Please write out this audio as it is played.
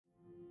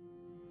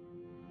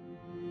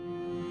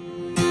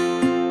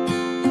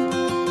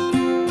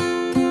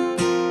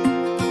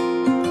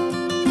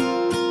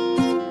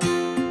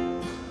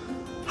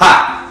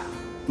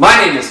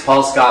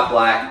Paul Scott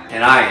Black,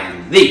 and I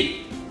am the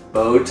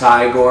Bow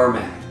Tie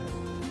Gourmet.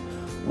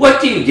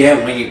 What do you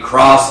get when you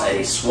cross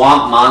a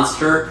swamp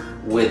monster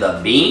with a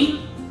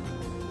bean?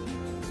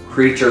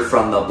 Creature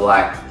from the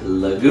Black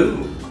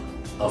Lagoon,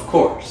 of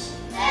course.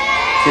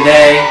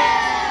 Today,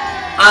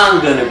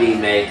 I'm going to be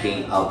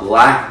making a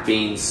black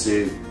bean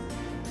soup.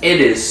 It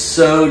is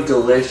so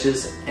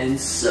delicious and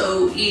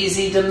so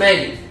easy to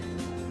make.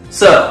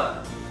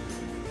 So,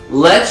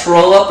 let's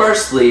roll up our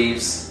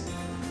sleeves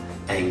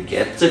and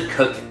get to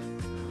cooking.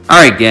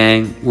 Alright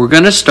gang, we're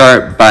going to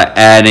start by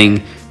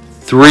adding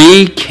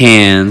 3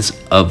 cans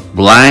of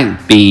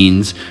black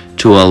beans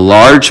to a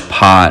large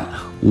pot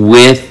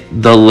with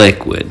the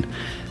liquid.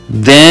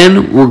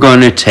 Then we're going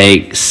to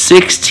take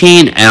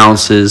 16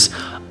 ounces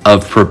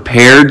of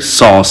prepared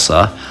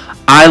salsa.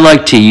 I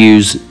like to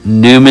use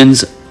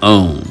Newman's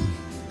own.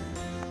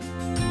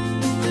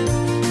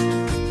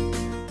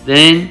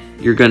 Then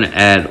you're going to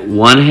add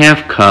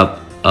 1/2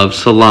 cup of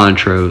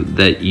cilantro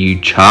that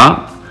you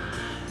chop,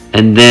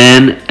 and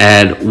then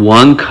add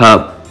 1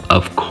 cup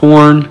of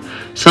corn.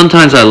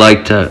 Sometimes I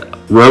like to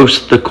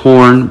roast the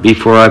corn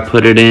before I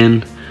put it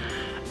in,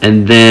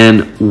 and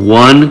then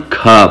 1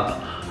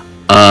 cup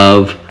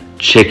of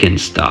chicken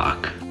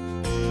stock.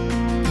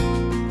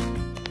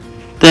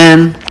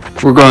 Then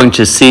we're going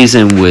to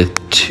season with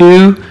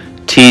 2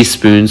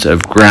 teaspoons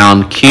of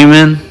ground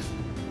cumin,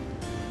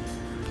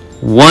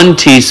 1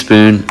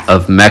 teaspoon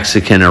of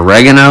Mexican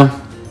oregano,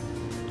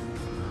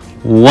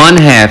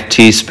 1/2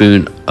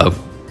 teaspoon of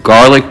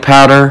garlic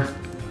powder,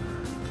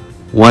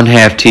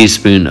 1/2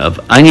 teaspoon of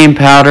onion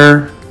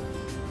powder,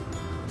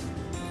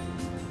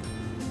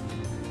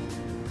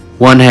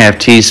 1/2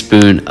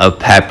 teaspoon of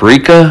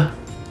paprika,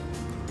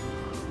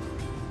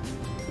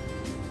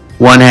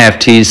 1/2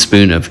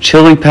 teaspoon of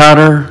chili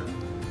powder,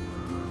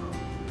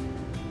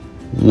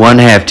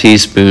 1/2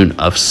 teaspoon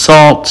of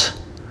salt,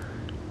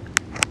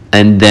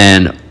 and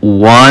then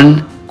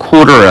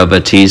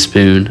 1/4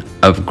 teaspoon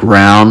of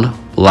ground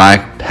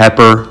black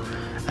pepper,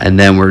 and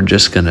then we're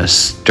just going to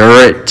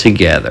stir it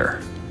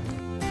together.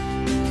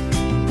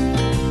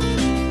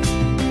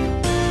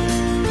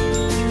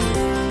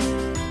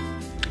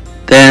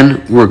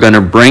 Then we're going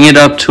to bring it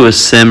up to a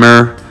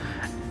simmer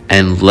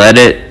and let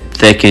it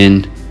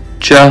thicken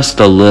just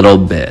a little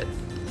bit.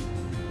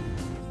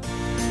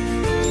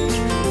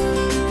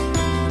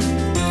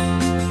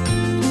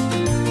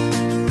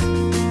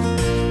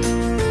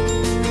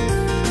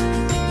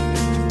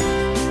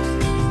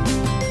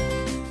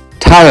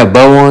 Tie a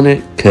bow on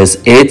it because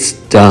it's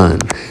done.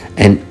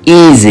 An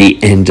easy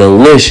and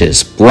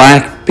delicious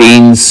black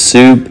bean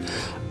soup.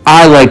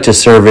 I like to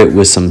serve it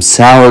with some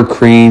sour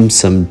cream,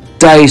 some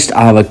diced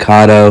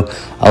avocado,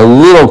 a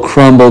little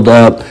crumbled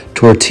up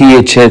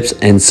tortilla chips,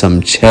 and some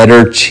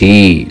cheddar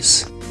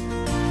cheese.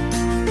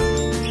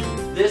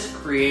 This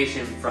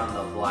creation from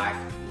the Black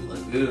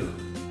Lagoon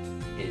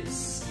is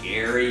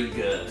scary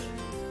good.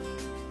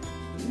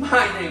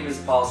 My name is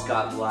Paul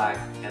Scott Black,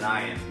 and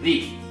I am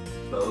the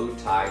Bow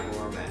Tie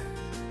Gourmet.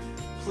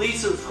 Please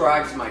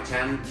subscribe to my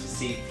channel to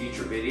see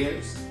future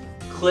videos.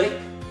 Click,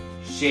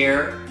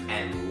 share,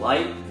 and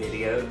like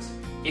videos.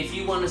 If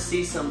you want to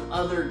see some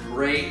other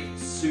great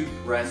soup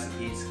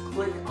recipes,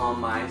 click on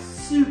my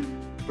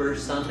Super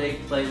Sunday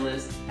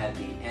playlist at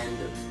the end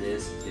of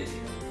this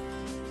video.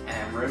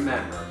 And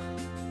remember,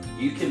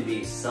 you can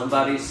be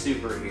somebody's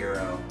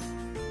superhero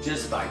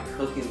just by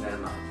cooking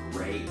them a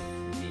great